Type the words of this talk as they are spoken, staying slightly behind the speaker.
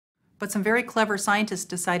But some very clever scientists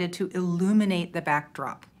decided to illuminate the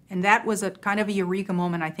backdrop. And that was a kind of a eureka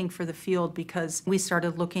moment, I think, for the field, because we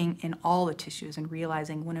started looking in all the tissues and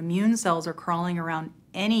realizing when immune cells are crawling around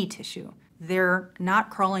any tissue, they're not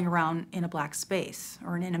crawling around in a black space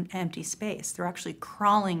or in an empty space. They're actually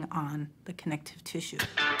crawling on the connective tissue.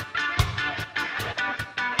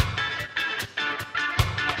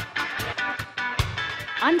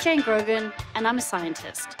 I'm Jane Grogan, and I'm a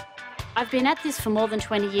scientist. I've been at this for more than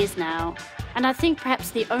 20 years now, and I think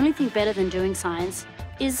perhaps the only thing better than doing science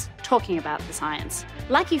is talking about the science.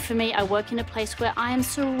 Lucky for me, I work in a place where I am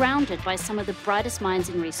surrounded by some of the brightest minds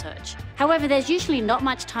in research. However, there's usually not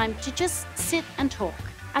much time to just sit and talk.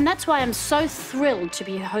 And that's why I'm so thrilled to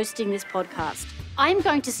be hosting this podcast. I'm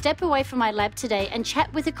going to step away from my lab today and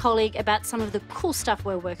chat with a colleague about some of the cool stuff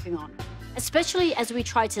we're working on, especially as we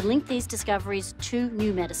try to link these discoveries to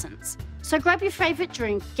new medicines. So grab your favorite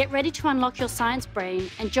drink, get ready to unlock your science brain,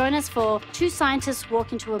 and join us for Two Scientists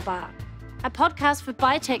Walk Into a Bar, a podcast for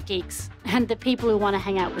biotech geeks and the people who want to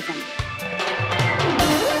hang out with them.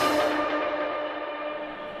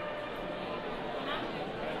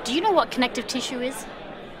 Do you know what connective tissue is?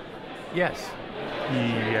 Yes.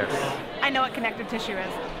 Yes. I know what connective tissue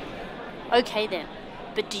is. Okay then,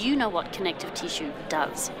 but do you know what connective tissue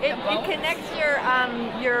does? It connects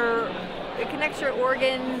it connects your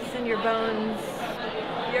organs and your bones,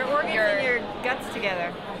 and your guts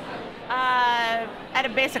together. At a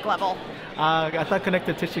basic level. I thought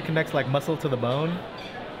connective tissue connects like muscle to the bone.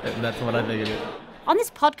 That's what I think it is. On this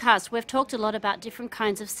podcast, we've talked a lot about different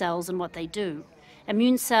kinds of cells and what they do.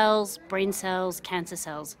 Immune cells, brain cells, cancer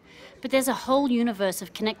cells. But there's a whole universe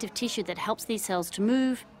of connective tissue that helps these cells to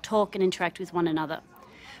move, talk, and interact with one another.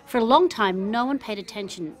 For a long time, no one paid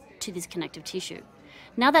attention to this connective tissue.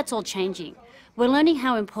 Now that's all changing. We're learning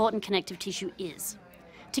how important connective tissue is.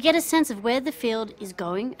 To get a sense of where the field is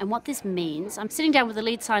going and what this means, I'm sitting down with the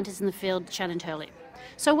lead scientist in the field, Shannon Turley.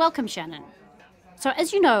 So welcome, Shannon. So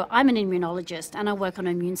as you know, I'm an immunologist and I work on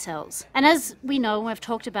immune cells. And as we know, and we've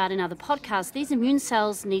talked about in other podcasts, these immune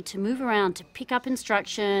cells need to move around to pick up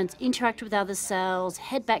instructions, interact with other cells,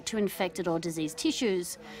 head back to infected or diseased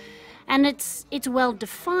tissues. And it's well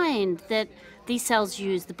defined that these cells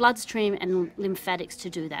use the bloodstream and lymphatics to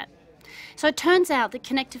do that. So it turns out that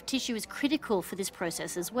connective tissue is critical for this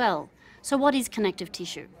process as well. So what is connective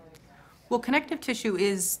tissue? Well, connective tissue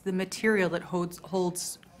is the material that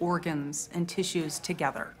holds organs and tissues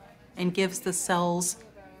together and gives the cells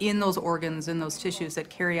in those organs and those tissues that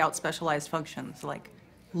carry out specialized functions like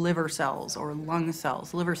liver cells or lung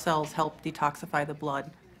cells. Liver cells help detoxify the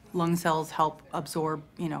blood. Lung cells help absorb,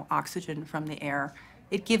 oxygen from the air.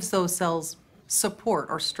 It gives those cells support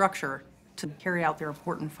or structure to carry out their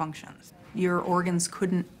important functions. Your organs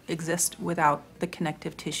couldn't exist without the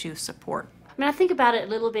connective tissue support. I think about it a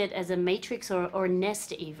little bit as a matrix or a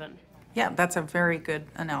nest even. Yeah, that's a very good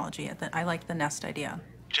analogy. I like the nest idea.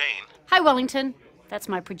 Jane. Hi, Wellington. That's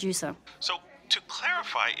my producer. So, to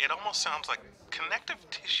clarify, it almost sounds like connective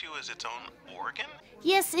tissue is its own organ?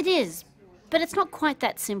 Yes, it is. But it's not quite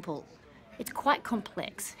that simple. It's quite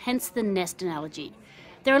complex, hence the nest analogy.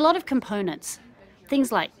 There are a lot of components.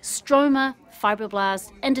 Things like stroma,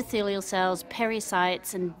 fibroblasts, endothelial cells,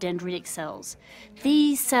 pericytes, and dendritic cells.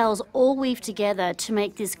 These cells all weave together to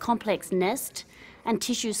make this complex nest and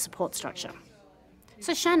tissue support structure.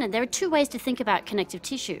 So Shannon, there are two ways to think about connective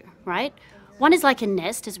tissue, right? One is like a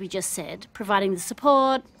nest, as we just said, providing the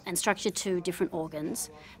support and structure to different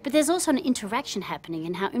organs. But there's also an interaction happening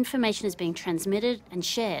in how information is being transmitted and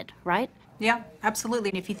shared, right? Yeah,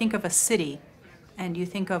 absolutely. If you think of a city and you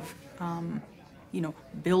think of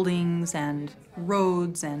buildings and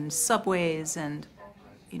roads and subways and,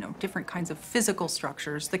 different kinds of physical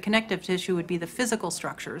structures. The connective tissue would be the physical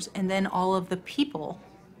structures, and then all of the people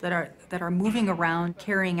that are moving around,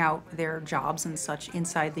 carrying out their jobs and such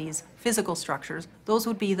inside these physical structures, those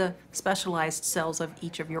would be the specialized cells of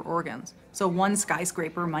each of your organs. So one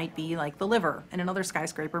skyscraper might be like the liver, and another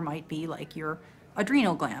skyscraper might be like your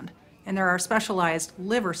adrenal gland. And there are specialized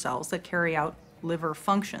liver cells that carry out liver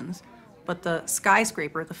functions. But the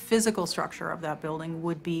skyscraper, the physical structure of that building,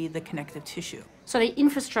 would be the connective tissue. So the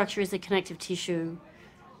infrastructure is the connective tissue,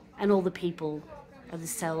 and all the people are the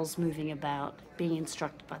cells moving about, being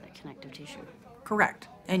instructed by that connective tissue. Correct.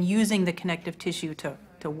 And using the connective tissue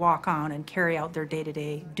to walk on and carry out their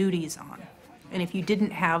day-to-day duties on. And if you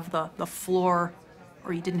didn't have the floor,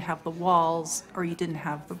 or you didn't have the walls, or you didn't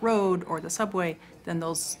have the road or the subway, then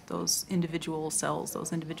those individual cells,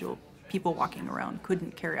 those individual people walking around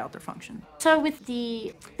couldn't carry out their function. So with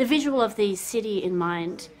the visual of the city in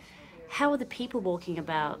mind, How are the people walking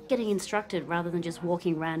about, getting instructed rather than just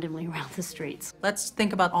walking randomly around the streets? Let's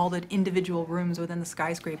think about all the individual rooms within the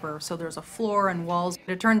skyscraper. So there's a floor and walls.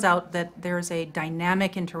 It turns out that there's a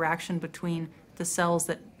dynamic interaction between the cells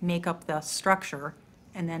that make up the structure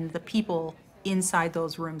and then the people inside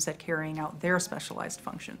those rooms that carrying out their specialized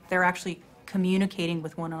function. They're actually communicating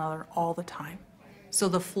with one another all the time. So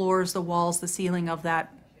the floors, the walls, the ceiling of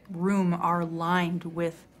that room are lined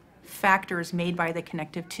with factors made by the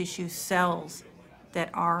connective tissue cells that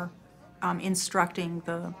are instructing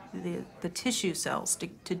the tissue cells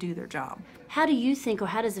to do their job. How do you think, or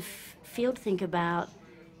how does the field think about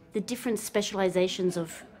the different specializations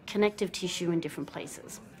of connective tissue in different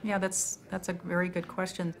places? Yeah, that's a very good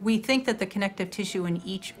question. We think that the connective tissue in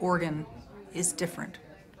each organ is different,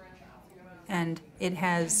 and it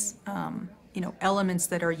has elements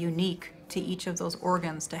that are unique to each of those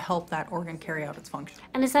organs to help that organ carry out its function.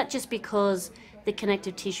 And is that just because the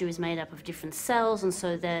connective tissue is made up of different cells and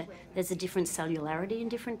so there's a different cellularity in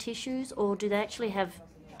different tissues, or do they actually have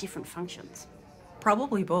different functions?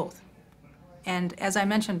 Probably both. And as I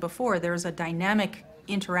mentioned before, there's a dynamic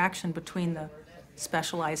interaction between the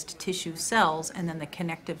specialized tissue cells and then the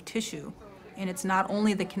connective tissue. And it's not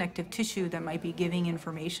only the connective tissue that might be giving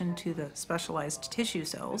information to the specialized tissue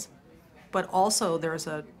cells, but also there's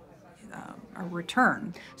a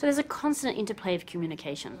return. So there's a constant interplay of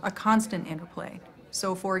communication. A constant interplay.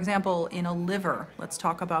 So for example, in a liver, let's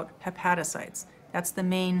talk about hepatocytes. That's the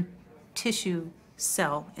main tissue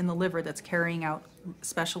cell in the liver that's carrying out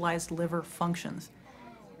specialized liver functions.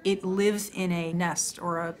 It lives in a nest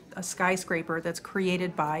or a skyscraper that's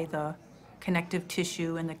created by the connective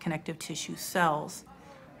tissue and the connective tissue cells.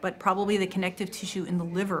 But probably the connective tissue in the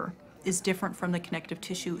liver is different from the connective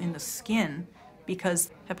tissue in the skin, because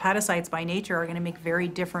hepatocytes by nature are going to make very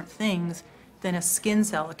different things than a skin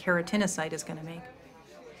cell, a keratinocyte, is going to make.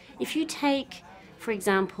 If you take, for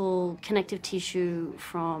example, connective tissue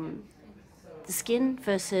from the skin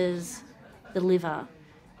versus the liver,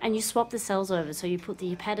 and you swap the cells over, so you put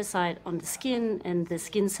the hepatocyte on the skin and the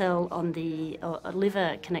skin cell on the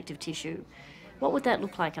liver connective tissue, what would that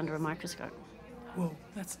look like under a microscope? Whoa,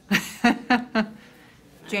 that's...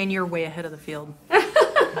 Jane, you're way ahead of the field.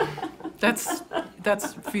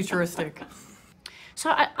 That's futuristic.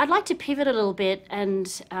 So I'd like to pivot a little bit and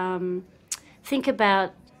think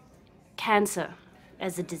about cancer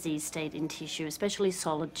as a disease state in tissue, especially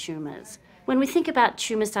solid tumours. When we think about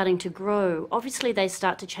tumours starting to grow, obviously they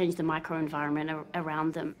start to change the microenvironment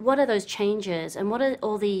around them. What are those changes, and what are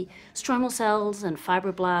all the stromal cells and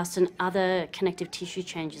fibroblasts and other connective tissue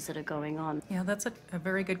changes that are going on? Yeah, that's a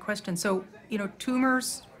very good question. So,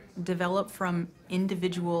 tumors develop from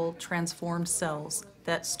individual transformed cells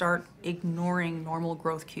that start ignoring normal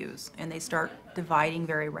growth cues, and they start dividing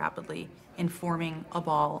very rapidly and forming a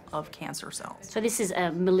ball of cancer cells. So this is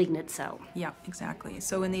a malignant cell. Yeah, exactly.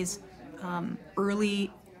 So in these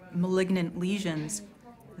early malignant lesions,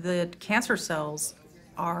 the cancer cells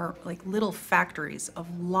are like little factories of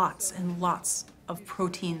lots and lots of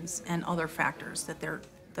proteins and other factors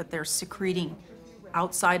that they're secreting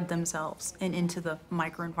outside themselves and into the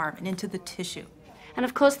microenvironment, into the tissue. And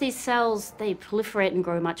of course these cells, they proliferate and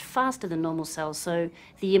grow much faster than normal cells, so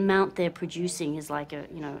the amount they're producing is like a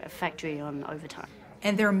factory on overtime.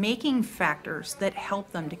 And they're making factors that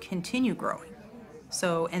help them to continue growing.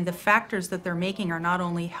 So, and the factors that they're making are not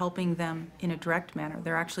only helping them in a direct manner,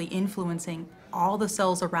 they're actually influencing all the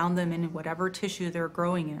cells around them in whatever tissue they're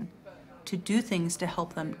growing in to do things to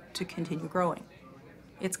help them to continue growing.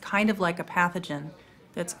 It's kind of like a pathogen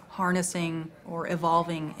that's harnessing or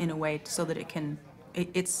evolving in a way so that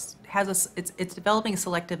it's developing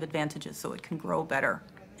selective advantages so it can grow better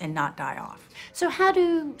and not die off. So how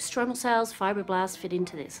do stromal cells, fibroblasts fit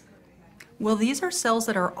into this? Well, these are cells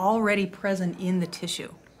that are already present in the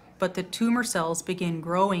tissue, but the tumor cells begin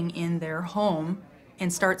growing in their home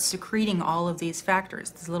and start secreting all of these factors,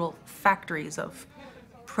 these little factories of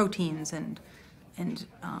proteins and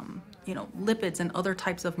lipids and other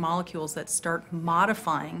types of molecules that start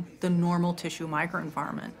modifying the normal tissue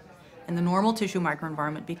microenvironment. And the normal tissue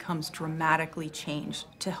microenvironment becomes dramatically changed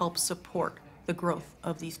to help support the growth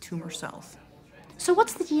of these tumor cells. So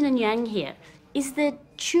what's the yin and yang here? Is the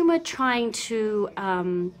tumor trying to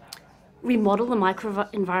remodel the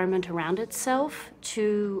microenvironment around itself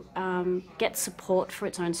to get support for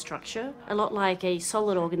its own structure? A lot like a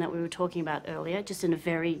solid organ that we were talking about earlier, just in a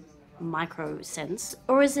very micro sense.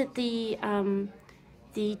 Or is it the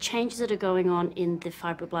changes that are going on in the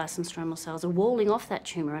fibroblasts and stromal cells are walling off that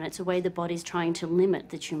tumor, and it's a way the body's trying to limit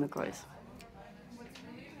the tumor growth?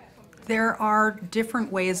 There are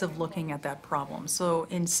different ways of looking at that problem. So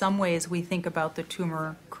in some ways, we think about the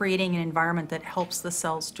tumor creating an environment that helps the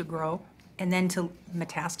cells to grow and then to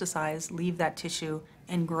metastasize, leave that tissue,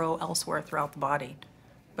 and grow elsewhere throughout the body.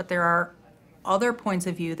 But there are other points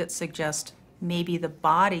of view that suggest maybe the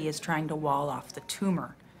body is trying to wall off the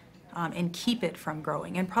tumor and keep it from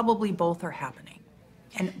growing, and probably both are happening.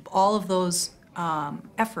 And all of those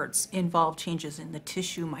efforts involve changes in the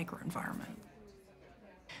tissue microenvironment.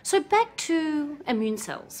 So back to immune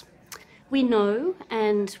cells. We know,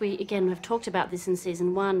 and we again have talked about this in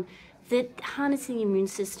season 1, that harnessing the immune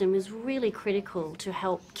system is really critical to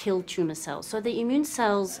help kill tumor cells. So the immune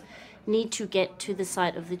cells need to get to the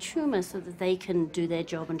site of the tumor so that they can do their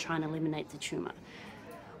job and try and eliminate the tumor.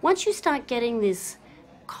 Once you start getting this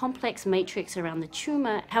complex matrix around the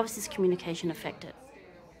tumor, how is this communication affected?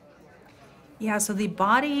 Yeah, so the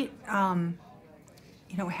body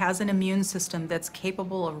has an immune system that's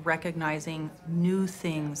capable of recognizing new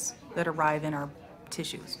things that arrive in our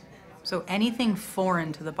tissues. So anything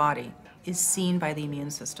foreign to the body is seen by the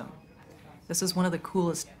immune system. This is one of the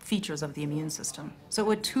coolest features of the immune system.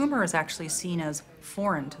 So a tumor is actually seen as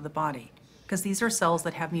foreign to the body because these are cells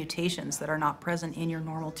that have mutations that are not present in your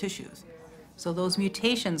normal tissues. So those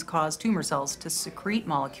mutations cause tumor cells to secrete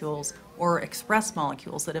molecules or express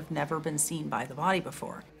molecules that have never been seen by the body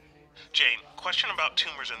before. Jane, question about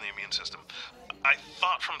tumors in the immune system. I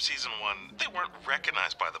thought from season 1 they weren't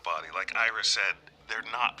recognized by the body. Like Iris said,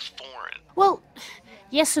 they're not foreign. Well,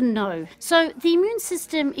 yes and no. So the immune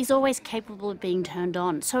system is always capable of being turned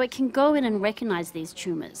on, so it can go in and recognize these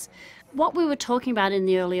tumors. What we were talking about in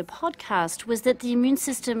the earlier podcast was that the immune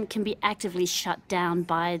system can be actively shut down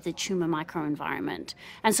by the tumor microenvironment.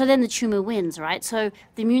 And so then the tumor wins, right? So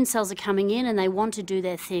the immune cells are coming in and they want to do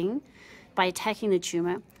their thing by attacking the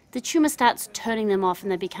tumor. The tumor starts turning them off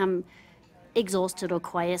and they become exhausted or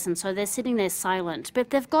quiescent, so they're sitting there silent. But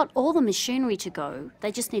they've got all the machinery to go,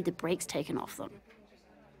 they just need the brakes taken off them.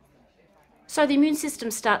 So the immune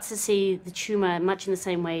system starts to see the tumor much in the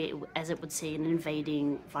same way as it would see an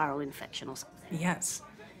invading viral infection or something. Yes.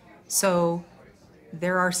 So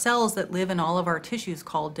there are cells that live in all of our tissues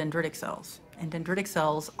called dendritic cells. And dendritic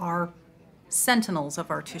cells are sentinels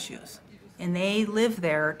of our tissues. And they live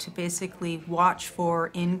there to basically watch for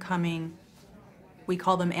incoming, we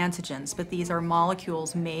call them antigens, but these are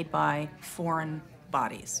molecules made by foreign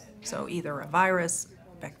bodies. So either a virus,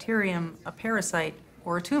 bacterium, a parasite,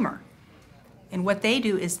 or a tumor. And what they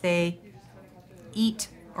do is they eat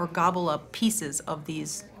or gobble up pieces of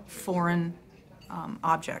these foreign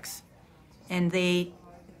objects. And they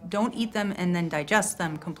don't eat them and then digest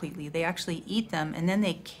them completely. They actually eat them and then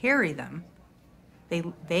they carry them.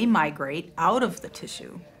 They migrate out of the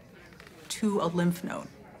tissue to a lymph node.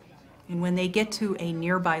 And when they get to a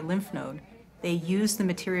nearby lymph node, they use the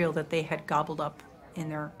material that they had gobbled up in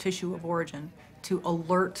their tissue of origin to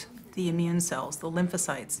alert the immune cells, the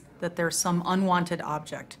lymphocytes, that there's some unwanted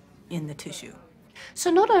object in the tissue. So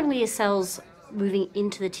not only are cells moving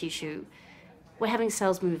into the tissue, we're having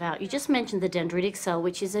cells move out. You just mentioned the dendritic cell,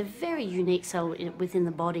 which is a very unique cell within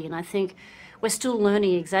the body, and I think we're still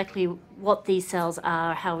learning exactly what these cells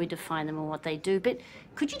are, how we define them, and what they do. But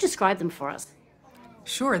could you describe them for us?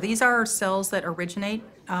 Sure, these are cells that originate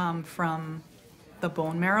from the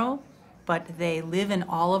bone marrow, but they live in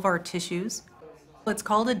all of our tissues. It's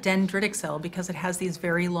called a dendritic cell because it has these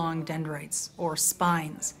very long dendrites or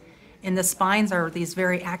spines. And the spines are these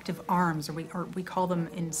very active arms, or we call them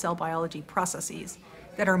in cell biology processes,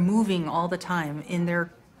 that are moving all the time in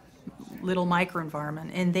their little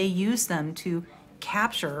microenvironment. And they use them to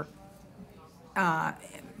capture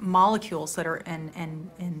molecules that are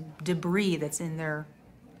and debris that's in their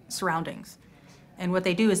surroundings. And what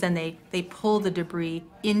they do is then they pull the debris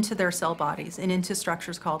into their cell bodies and into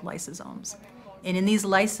structures called lysosomes. And in these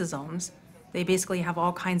lysosomes, they basically have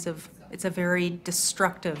all kinds of, it's a very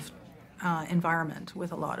destructive environment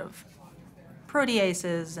with a lot of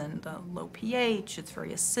proteases and low pH. It's a very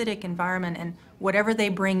acidic environment, and whatever they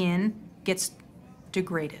bring in gets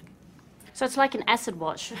degraded. So it's like an acid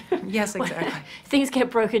wash. Yes, exactly. Things get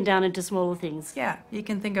broken down into smaller things. Yeah, you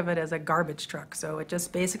can think of it as a garbage truck. So it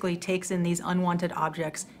just basically takes in these unwanted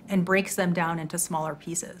objects and breaks them down into smaller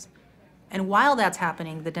pieces. And while that's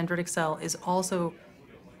happening, the dendritic cell is also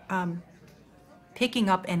picking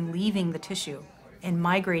up and leaving the tissue and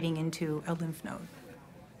migrating into a lymph node.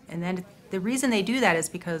 And then the reason they do that is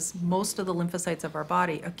because most of the lymphocytes of our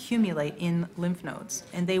body accumulate in lymph nodes,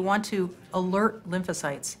 and they want to alert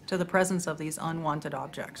lymphocytes to the presence of these unwanted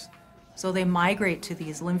objects. So they migrate to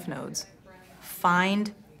these lymph nodes,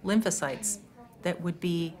 find lymphocytes, that would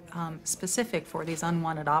be specific for these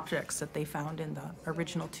unwanted objects that they found in the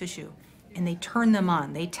original tissue. And they turn them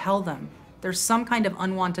on. They tell them, there's some kind of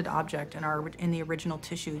unwanted object in the original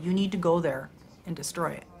tissue. You need to go there and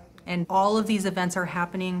destroy it. And all of these events are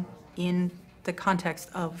happening in the context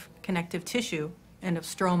of connective tissue and of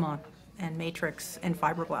stroma and matrix and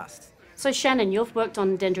fibroblasts. So Shannon, you've worked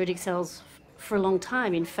on dendritic cells for a long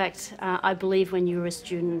time. In fact, I believe when you were a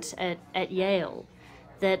student at Yale,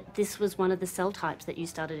 that this was one of the cell types that you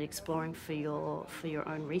started exploring for your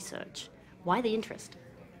own research. Why the interest?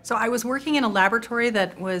 So I was working in a laboratory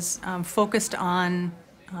that was focused on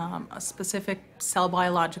a specific cell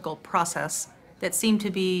biological process that seemed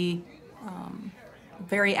to be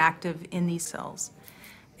very active in these cells.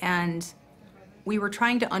 And we were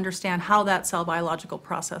trying to understand how that cell biological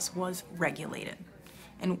process was regulated.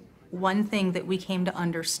 And one thing that we came to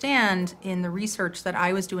understand in the research that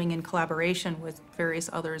I was doing in collaboration with various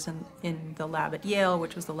others in the lab at Yale,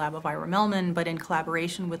 which was the lab of Ira Mellman, but in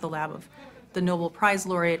collaboration with the lab of the Nobel Prize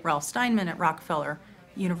laureate Ralph Steinman at Rockefeller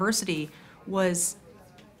University, was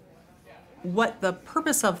what the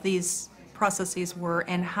purpose of these processes were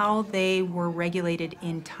and how they were regulated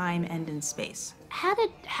in time and in space. How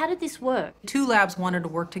did this work? Two labs wanted to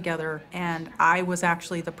work together, and I was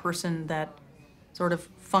actually the person that sort of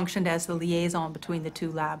functioned as the liaison between the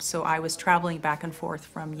two labs. So I was traveling back and forth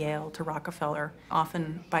from Yale to Rockefeller,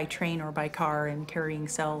 often by train or by car, and carrying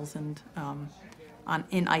cells and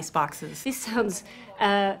in ice boxes. This sounds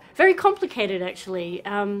very complicated, actually.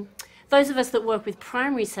 Those of us that work with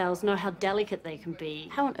primary cells know how delicate they can be.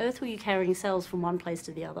 How on earth were you carrying cells from one place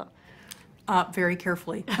to the other? Very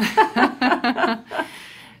carefully.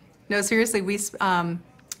 No, seriously, we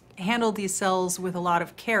handled these cells with a lot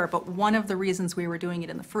of care, but one of the reasons we were doing it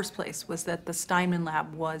in the first place was that the Steinman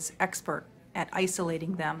lab was expert at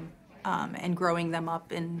isolating them and growing them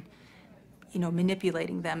up and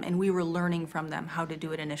manipulating them, and we were learning from them how to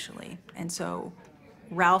do it initially. And so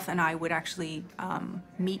Ralph and I would actually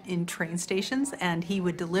meet in train stations, and he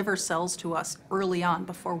would deliver cells to us early on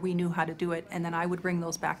before we knew how to do it, and then I would bring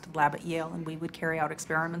those back to the lab at Yale, and we would carry out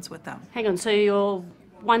experiments with them. Hang on, so you're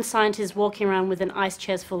one scientist walking around with an ice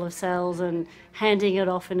chest full of cells and handing it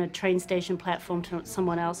off in a train station platform to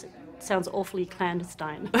someone else. It sounds awfully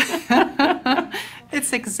clandestine.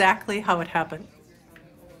 It's exactly how it happened.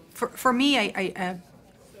 For me, a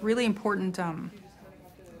really important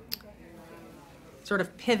sort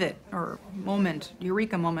of pivot or moment,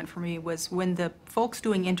 eureka moment for me, was when the folks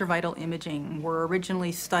doing intravital imaging were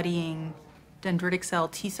originally studying dendritic cell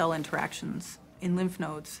T-cell interactions in lymph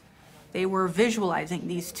nodes. They were visualizing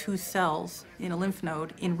these two cells in a lymph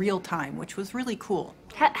node in real time, which was really cool.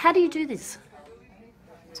 How do you do this?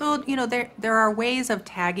 So, there are ways of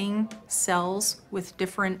tagging cells with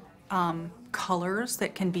different colors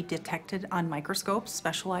that can be detected on microscopes,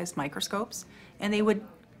 specialized microscopes, and they would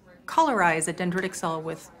colorize a dendritic cell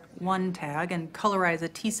with one tag and colorize a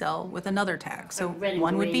T cell with another tag. So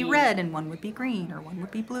one would be red and one would be green, or one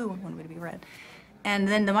would be blue and one would be red. And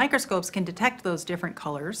then the microscopes can detect those different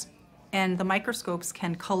colors, and the microscopes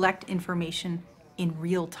can collect information in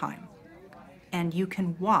real time. And you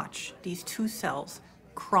can watch these two cells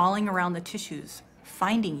crawling around the tissues,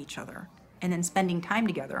 finding each other, and then spending time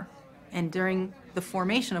together. And during the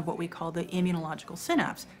formation of what we call the immunological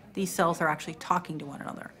synapse, these cells are actually talking to one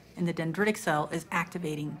another. And the dendritic cell is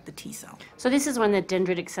activating the T cell. So this is when the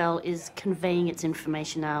dendritic cell is conveying its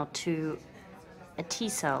information out to a T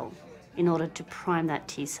cell in order to prime that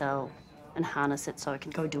T cell and harness it so it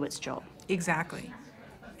can go do its job. Exactly.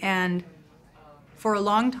 And for a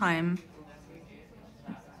long time,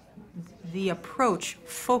 the approach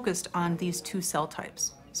focused on these two cell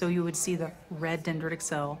types. So you would see the red dendritic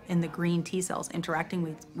cell and the green T cells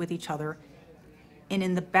interacting with each other, and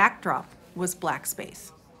in the backdrop was black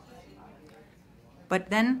space. But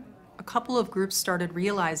then a couple of groups started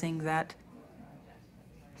realizing that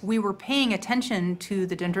we were paying attention to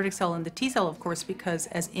the dendritic cell and the T cell, of course, because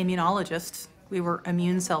as immunologists, we were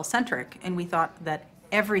immune cell centric, and we thought that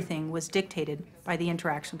everything was dictated by the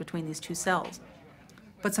interaction between these two cells.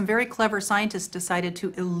 But some very clever scientists decided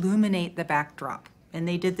to illuminate the backdrop, and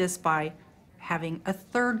they did this by having a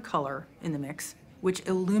third color in the mix, which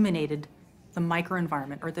illuminated the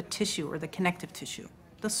microenvironment, or the tissue, or the connective tissue,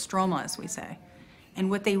 the stroma, as we say. And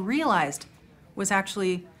what they realized was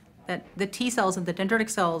actually that the T cells and the dendritic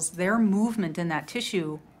cells, their movement in that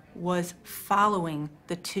tissue was following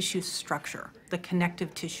the tissue structure, the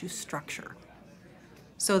connective tissue structure.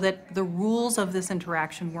 So that the rules of this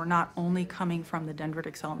interaction were not only coming from the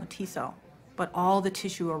dendritic cell and the T cell, but all the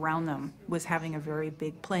tissue around them was having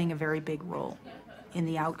playing a very big role in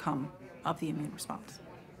the outcome of the immune response.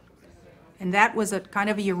 And that was a kind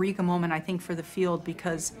of a eureka moment, I think, for the field,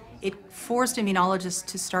 because it forced immunologists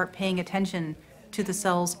to start paying attention to the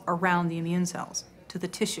cells around the immune cells, to the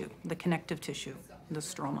tissue, the connective tissue, the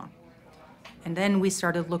stroma. And then we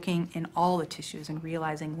started looking in all the tissues and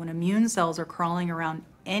realizing when immune cells are crawling around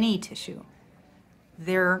any tissue,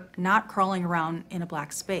 they're not crawling around in a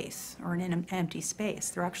black space or in an empty space.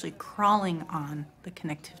 They're actually crawling on the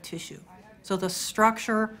connective tissue. So the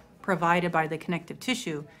structure provided by the connective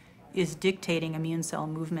tissue is dictating immune cell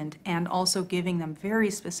movement and also giving them very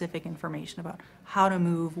specific information about how to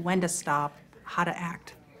move, when to stop, how to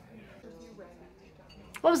act.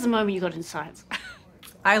 What was the moment you got into science?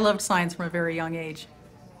 I loved science from a very young age.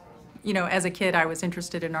 You know, as a kid, I was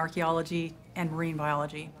interested in archaeology and marine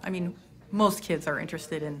biology. I mean, most kids are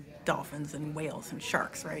interested in dolphins and whales and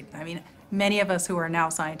sharks, right? I mean, many of us who are now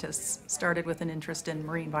scientists started with an interest in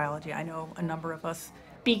marine biology. I know a number of us.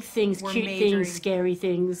 Big things, We're cute majoring. things, scary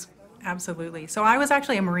things. Absolutely. So I was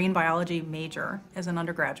actually a marine biology major as an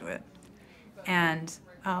undergraduate. And,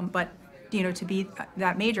 but, you know, to be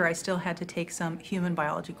that major, I still had to take some human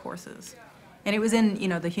biology courses. And it was in, you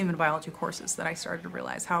know, the human biology courses that I started to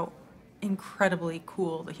realize how incredibly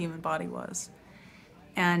cool the human body was.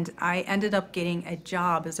 And I ended up getting a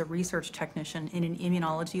job as a research technician in an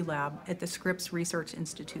immunology lab at the Scripps Research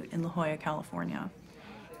Institute in La Jolla, California.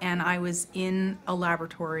 And I was in a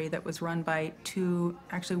laboratory that was run by two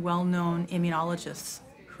actually well-known immunologists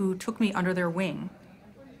who took me under their wing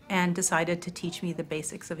and decided to teach me the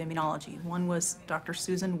basics of immunology. One was Dr.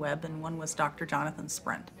 Susan Webb and one was Dr. Jonathan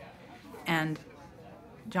Sprent. And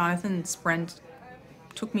Jonathan Sprent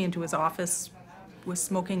took me into his office, was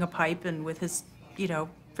smoking a pipe, and with his, you know,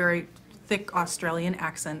 very thick Australian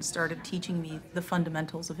accent started teaching me the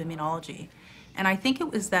fundamentals of immunology. And I think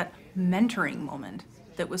it was that mentoring moment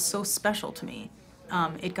that was so special to me.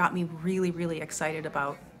 It got me really, really excited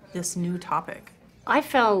about this new topic. I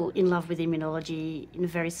fell in love with immunology in a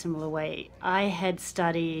very similar way. I had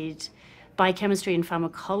studied biochemistry and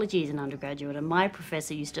pharmacology as an undergraduate, and my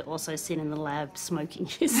professor used to also sit in the lab smoking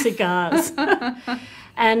his cigars.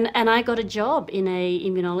 and I got a job in a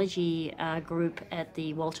immunology group at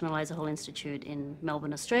the Walter and Eliza Hall Institute in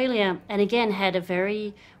Melbourne, Australia, and again had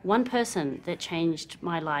one person that changed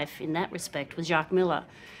my life in that respect was Jacques Miller.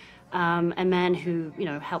 A man who, you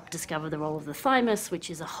know, helped discover the role of the thymus, which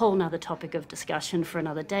is a whole nother topic of discussion for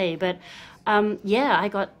another day. But yeah, I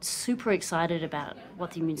got super excited about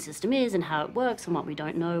what the immune system is and how it works and what we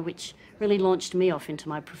don't know, which really launched me off into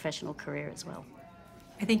my professional career as well.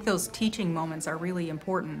 I think those teaching moments are really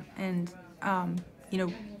important. And, you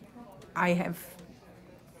know, I have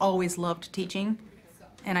always loved teaching.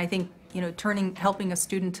 And I think, you know, helping a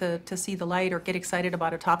student to see the light or get excited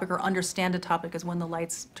about a topic or understand a topic is when the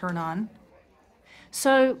lights turn on.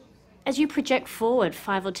 So as you project forward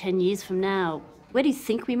 5 or 10 years from now, where do you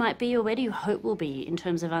think we might be, or where do you hope we'll be in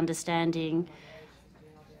terms of understanding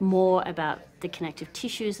more about the connective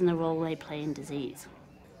tissues and the role they play in disease?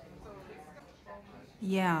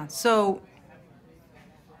 Yeah, so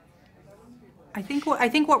I think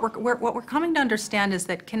what we're coming to understand is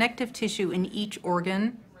that connective tissue in each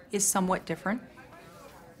organ is somewhat different.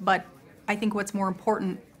 But I think what's more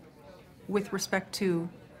important with respect to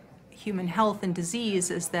human health and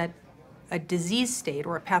disease is that a disease state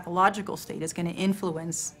or a pathological state is going to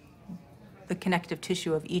influence the connective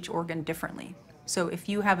tissue of each organ differently. So if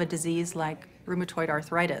you have a disease like rheumatoid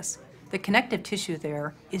arthritis, the connective tissue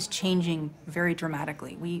there is changing very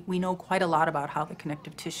dramatically. We know quite a lot about how the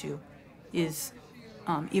connective tissue is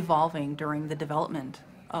evolving during the development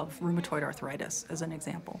of rheumatoid arthritis, as an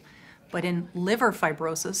example. But in liver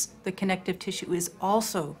fibrosis, the connective tissue is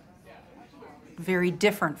also very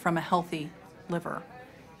different from a healthy liver.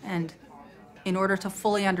 And in order to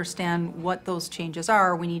fully understand what those changes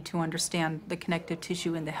are, we need to understand the connective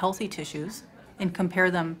tissue in the healthy tissues and compare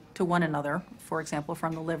them to one another, for example,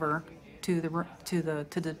 from the liver to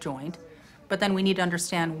the joint. But then we need to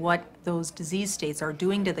understand what those disease states are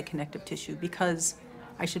doing to the connective tissue, because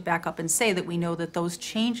I should back up and say that we know that those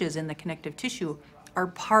changes in the connective tissue are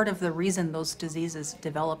part of the reason those diseases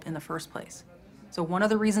develop in the first place. So one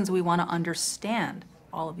of the reasons we want to understand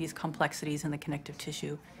all of these complexities in the connective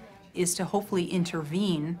tissue is to hopefully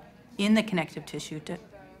intervene in the connective tissue to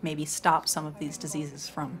maybe stop some of these diseases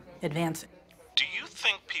from advancing. Do you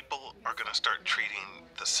think people are going to start treating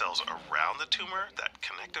the cells around the tumor, that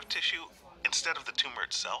connective tissue, instead of the tumor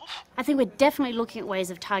itself? I think we're definitely looking at ways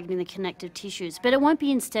of targeting the connective tissues, but it won't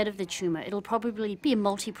be instead of the tumour. It'll probably be a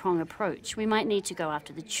multi-pronged approach. We might need to go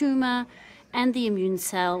after the tumour and the immune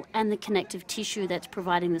cell and the connective tissue that's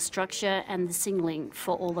providing the structure and the signaling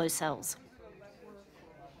for all those cells.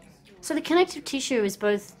 So the connective tissue is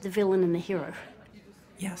both the villain and the hero.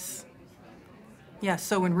 Yes. Yes,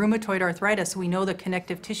 so in rheumatoid arthritis, we know that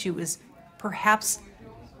connective tissue is perhaps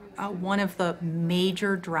one of the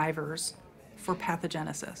major drivers for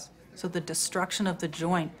pathogenesis. So the destruction of the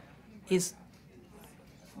joint is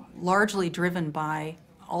largely driven by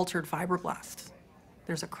altered fibroblasts.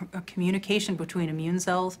 There's a communication between immune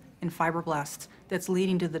cells and fibroblasts that's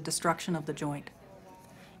leading to the destruction of the joint.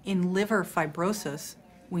 In liver fibrosis,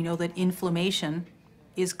 we know that inflammation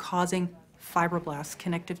is causing fibroblasts,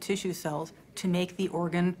 connective tissue cells, to make the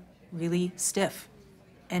organ really stiff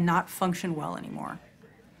and not function well anymore.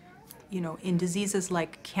 In diseases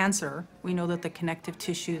like cancer, we know that the connective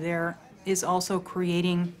tissue there is also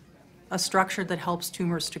creating a structure that helps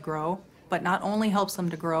tumors to grow, but not only helps them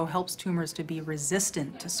to grow, helps tumors to be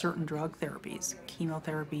resistant to certain drug therapies,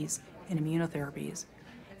 chemotherapies, and immunotherapies.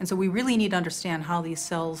 And so we really need to understand how these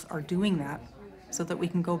cells are doing that so that we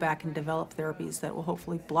can go back and develop therapies that will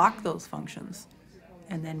hopefully block those functions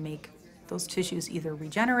and then make those tissues either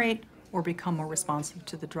regenerate or become more responsive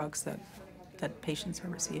to the drugs that patients are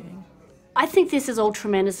receiving. I think this is all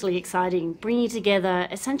tremendously exciting, bringing together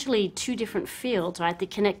essentially two different fields, right? The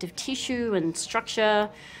connective tissue and structure,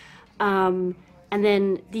 and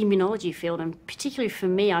then the immunology field. And particularly for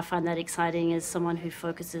me, I find that exciting as someone who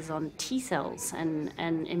focuses on T cells and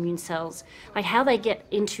immune cells, like how they get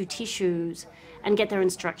into tissues and get their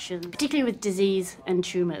instructions, particularly with disease and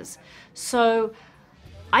tumors. So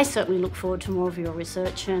I certainly look forward to more of your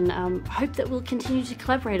research and hope that we'll continue to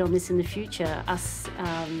collaborate on this in the future, us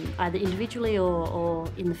either individually or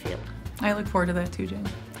in the field. I look forward to that too, Jane.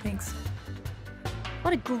 Thanks.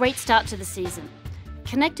 What a great start to the season.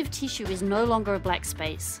 Connective tissue is no longer a black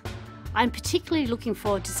space. I'm particularly looking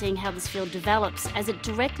forward to seeing how this field develops as it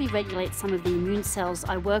directly regulates some of the immune cells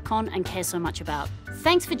I work on and care so much about.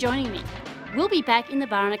 Thanks for joining me. We'll be back in the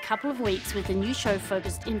bar in a couple of weeks with a new show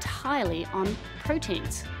focused entirely on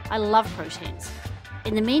proteins. I love proteins.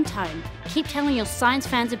 In the meantime, keep telling your science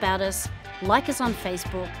fans about us, like us on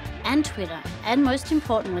Facebook and Twitter, and most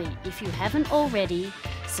importantly, if you haven't already,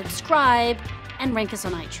 subscribe and rank us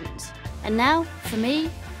on iTunes. And now, for me,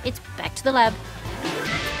 it's back to the lab.